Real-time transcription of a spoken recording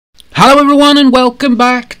Hello everyone and welcome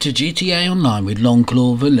back to GTA Online with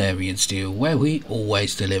Longclaw Valerian Steel, where we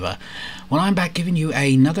always deliver. Well, I'm back giving you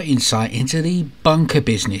another insight into the bunker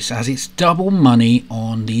business, as it's double money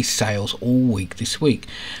on these sales all week this week.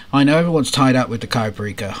 I know everyone's tied up with the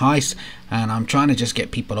CyberPunk Heist, and I'm trying to just get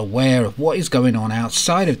people aware of what is going on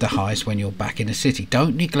outside of the heist when you're back in the city.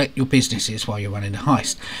 Don't neglect your businesses while you're running the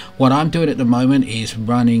heist. What I'm doing at the moment is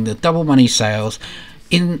running the double money sales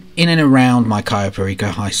in and around my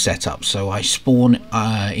CyberPunk Heist setup. So I spawn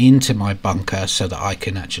into my bunker so that I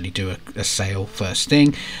can actually do a sale first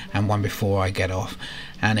thing and one before I get off.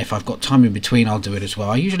 And if I've got time in between, I'll do it as well.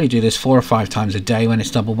 I usually do this 4 or 5 times a day when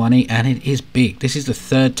it's double money, and it is big. This is the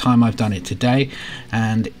 3rd time I've done it today,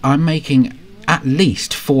 and I'm making at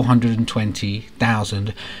least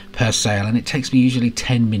 420,000 per sale, and it takes me usually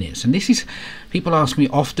 10 minutes. And this is, people ask me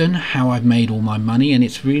often how I've made all my money, and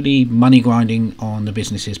it's really money grinding on the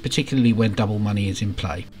businesses, particularly when double money is in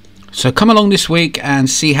play. So come along this week and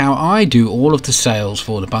see how I do all of the sales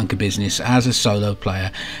for the bunker business as a solo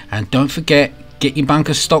player. And don't forget, get your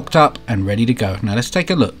bunkers stocked up and ready to go. Now let's take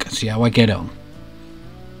a look and see how I get on.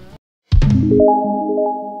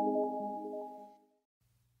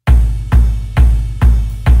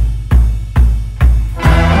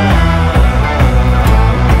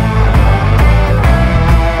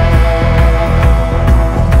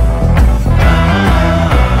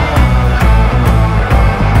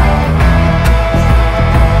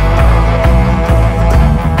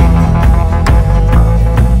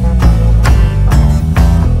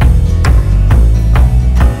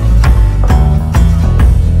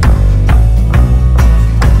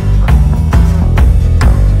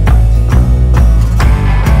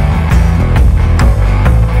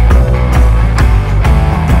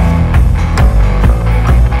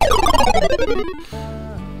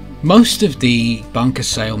 Most of the bunker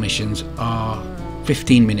sale missions are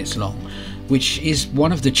 15 minutes long, which is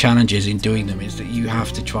one of the challenges in doing them, is that you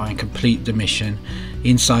have to try and complete the mission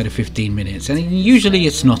inside of 15 minutes, and usually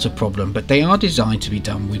it's not a problem, but they are designed to be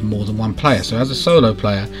done with more than one player. So as a solo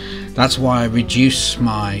player, that's why I reduce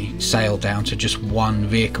my sale down to just one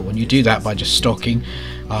vehicle, and you do that by just stocking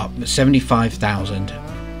up 75,000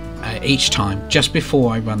 each time. Just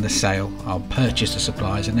before I run the sale, I'll purchase the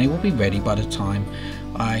supplies, and they will be ready by the time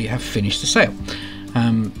I have finished the sale.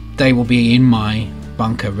 They will be in my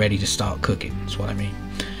bunker ready to start cooking, that's what I mean.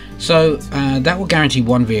 So that will guarantee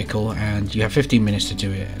one vehicle, and you have 15 minutes to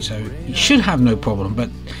do it, so you should have no problem.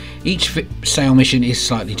 But each sale mission is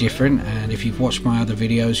slightly different, and if you've watched my other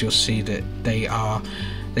videos, you'll see that they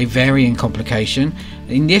vary in complication.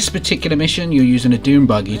 In this particular mission, you're using a Dune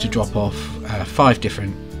buggy to drop off 5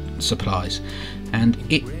 different supplies, and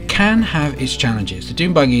it can have its challenges. The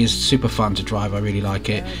Dune buggy is super fun to drive, I really like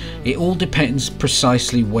it. It all depends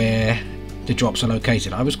precisely where the drops are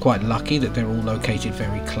located. I was quite lucky that they're all located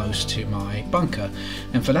very close to my bunker,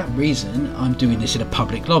 and for that reason I'm doing this in a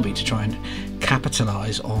public lobby to try and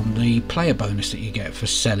capitalize on the player bonus that you get for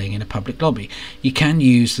selling in a public lobby. You can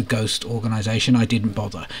use the ghost organization. I didn't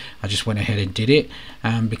bother, I just went ahead and did it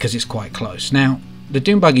because it's quite close. Now the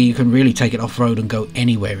Dune buggy, you can really take it off-road and go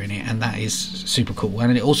anywhere in it, and that is super cool.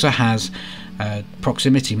 And it also has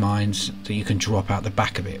proximity mines that you can drop out the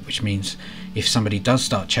back of it, which means if somebody does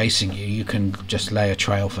start chasing you, you can just lay a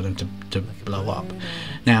trail for them to blow up.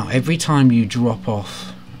 Now every time you drop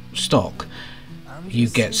off stock, you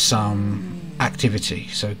get some activity,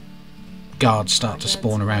 so guards start to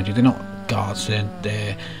spawn around you. They're not guards,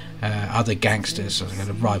 they're other gangsters, so they're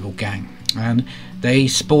a rival gang, and they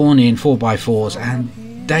spawn in 4x4s, and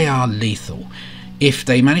they are lethal. If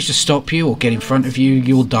they manage to stop you or get in front of you,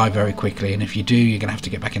 you'll die very quickly, and if you do, you're going to have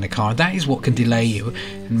to get back in the car. That is what can delay you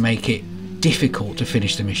and make it difficult to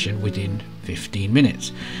finish the mission within 15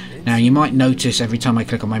 minutes. Now you might notice every time I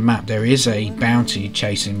click on my map there is a bounty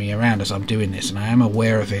chasing me around as I'm doing this, and I am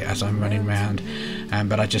aware of it as I'm running around,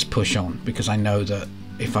 but I just push on because I know that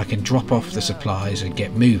if I can drop off the supplies and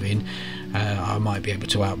get moving, I might be able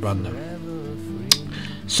to outrun them.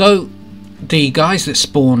 So the guys that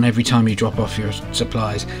spawn every time you drop off your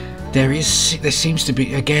supplies, there seems to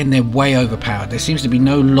be, again, they're way overpowered. There seems to be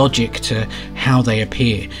no logic to how they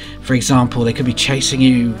appear. For example, they could be chasing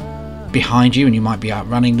you behind you and you might be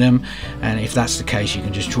outrunning them, and if that's the case, you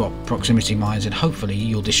can just drop proximity mines and hopefully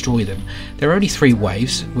you'll destroy them. There are only 3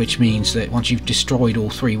 waves, which means that once you've destroyed all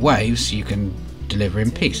 3 waves, you can deliver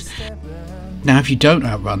in peace. Now if you don't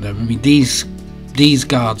outrun them, I mean, these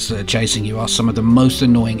guards that are chasing you are some of the most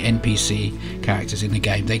annoying NPC characters in the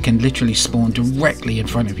game. They can literally spawn directly in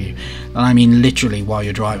front of you, and I mean literally while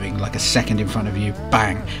you're driving, like a second in front of you,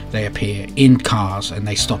 bang, they appear in cars and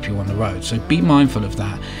they stop you on the road. So be mindful of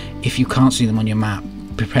that. If you can't see them on your map,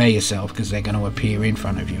 prepare yourself, because they're going to appear in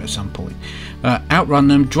front of you at some point. Outrun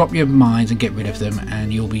them, drop your mines and get rid of them,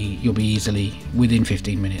 and you'll be easily within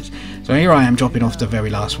 15 minutes. So here I am dropping off the very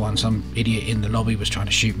last one. Some idiot in the lobby was trying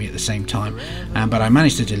to shoot me at the same time, but I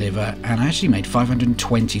managed to deliver, and I actually made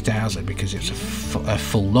 520,000 because it's a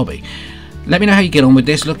full lobby. Let me know how you get on with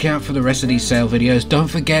this. Look out for the rest of these sale videos. Don't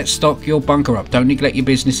forget, stock your bunker up, don't neglect your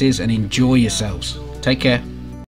businesses, and enjoy yourselves. Take care.